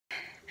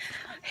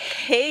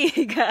Hey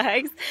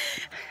guys!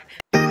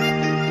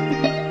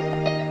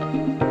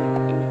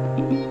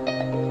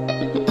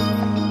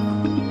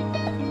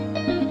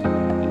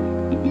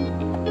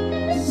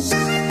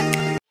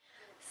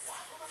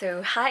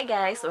 So hi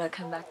guys,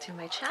 welcome back to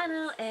my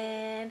channel,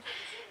 and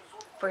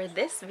for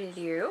this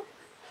video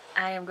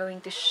I am going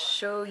to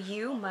show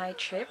you my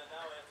trip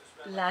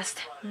last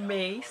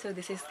May. So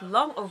this is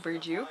long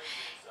overdue,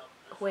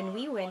 when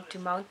we went to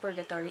Mount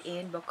Purgatory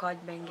in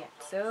Bokod Benguet.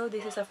 So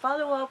this is a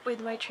follow-up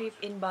with my trip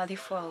in Body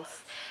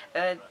Falls.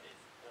 The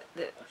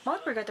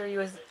Mount Purgatory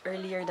was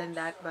earlier than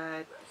that,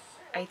 but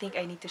I think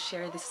I need to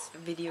share these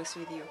videos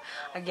with you.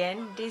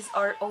 Again, these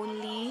are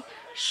only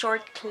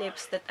short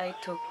clips that I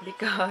took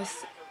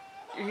because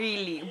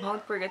really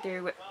Mount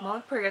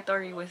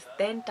Purgatory was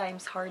 10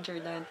 times harder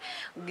than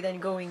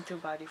going to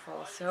Body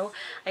Falls. So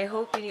I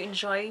hope you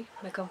enjoy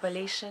my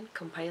compilation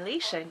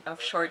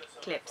of short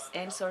clips.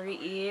 And sorry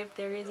if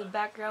there is a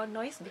background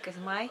noise because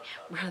my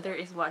brother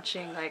is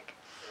watching like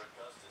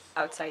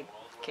outside.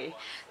 Okay,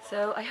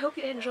 so I hope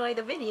you enjoy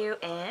the video,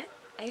 and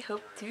I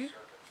hope to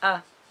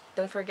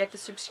don't forget to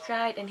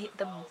subscribe and hit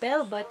the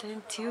bell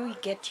button to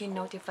get you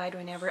notified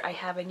whenever I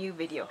have a new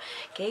video.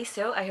 Okay,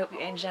 so I hope you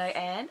enjoy,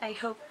 and I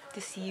hope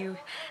to see you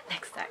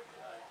next time.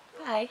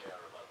 Bye!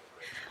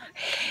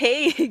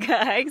 Hey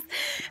guys!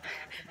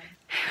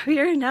 We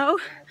are now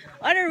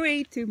on our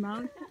way to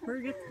Mount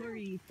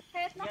Purgatory.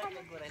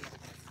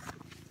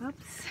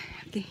 Oops.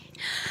 Okay.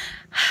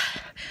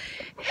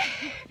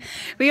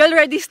 We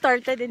already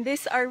started, and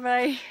these are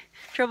my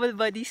trouble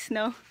buddies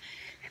now.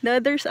 The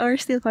others are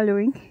still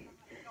following.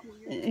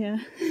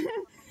 Yeah.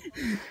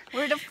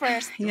 We're the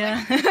first.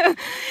 Yeah.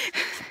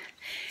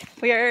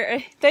 We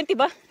are 20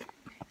 ba?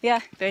 Yeah,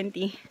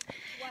 20.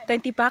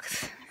 20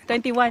 packs.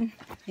 21.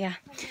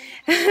 Yeah.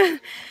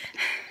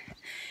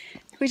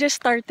 We just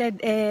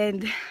started,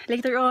 and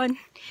later on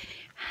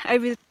I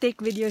will take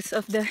videos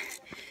of the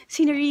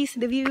sceneries,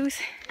 the views,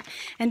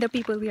 and the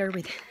people we are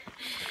with.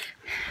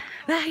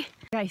 Bye!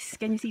 Guys,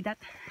 can you see that?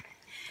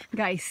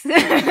 Guys.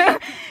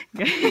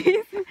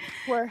 Guys.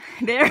 Where?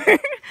 There.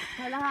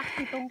 Wala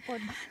ka tungkod.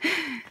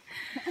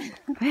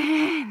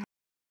 Man.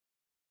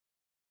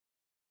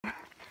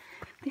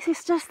 This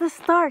is just the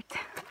start.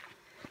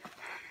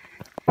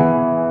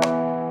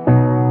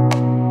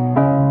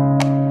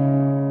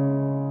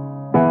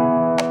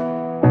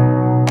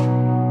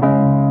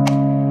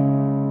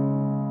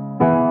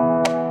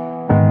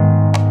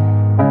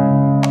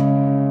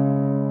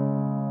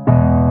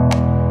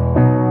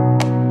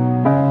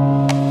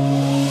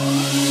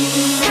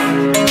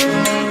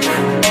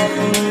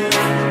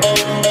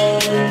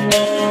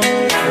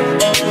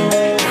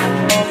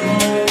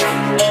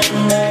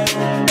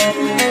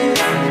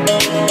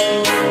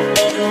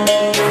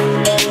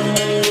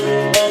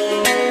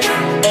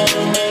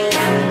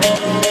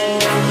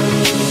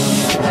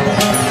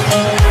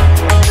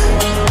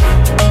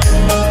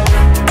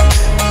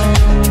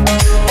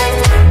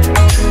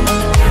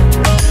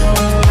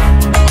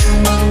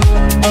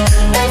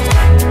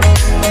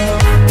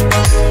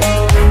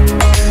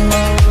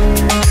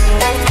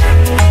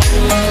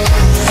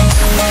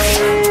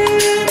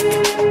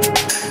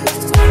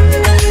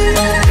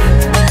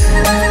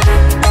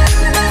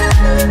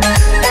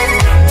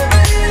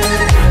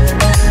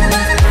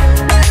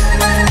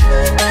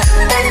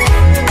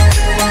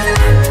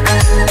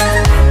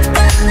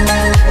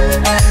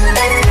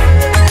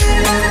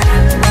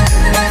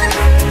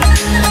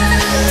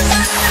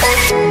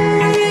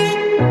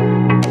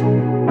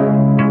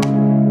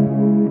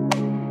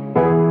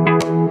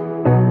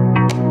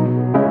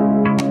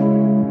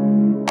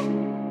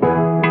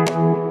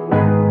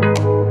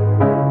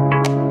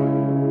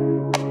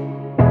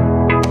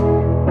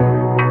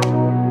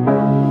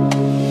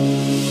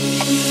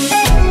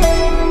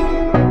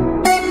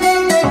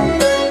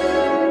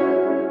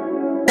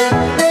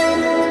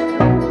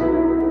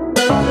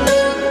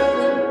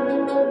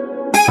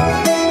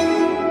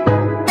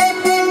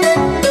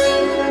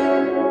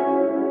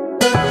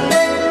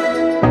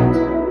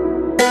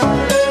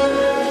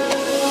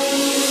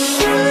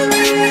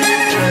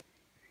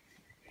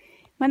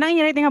 Manang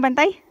inyo nga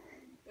bantay?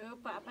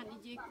 Paapan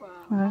ni ko.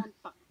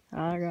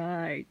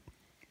 Alright.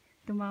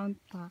 To Mount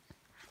Pak.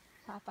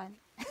 Paapan.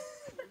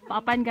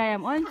 Paapan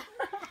gayam on.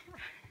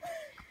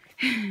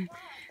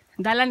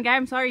 Dalan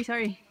gayam,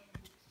 sorry.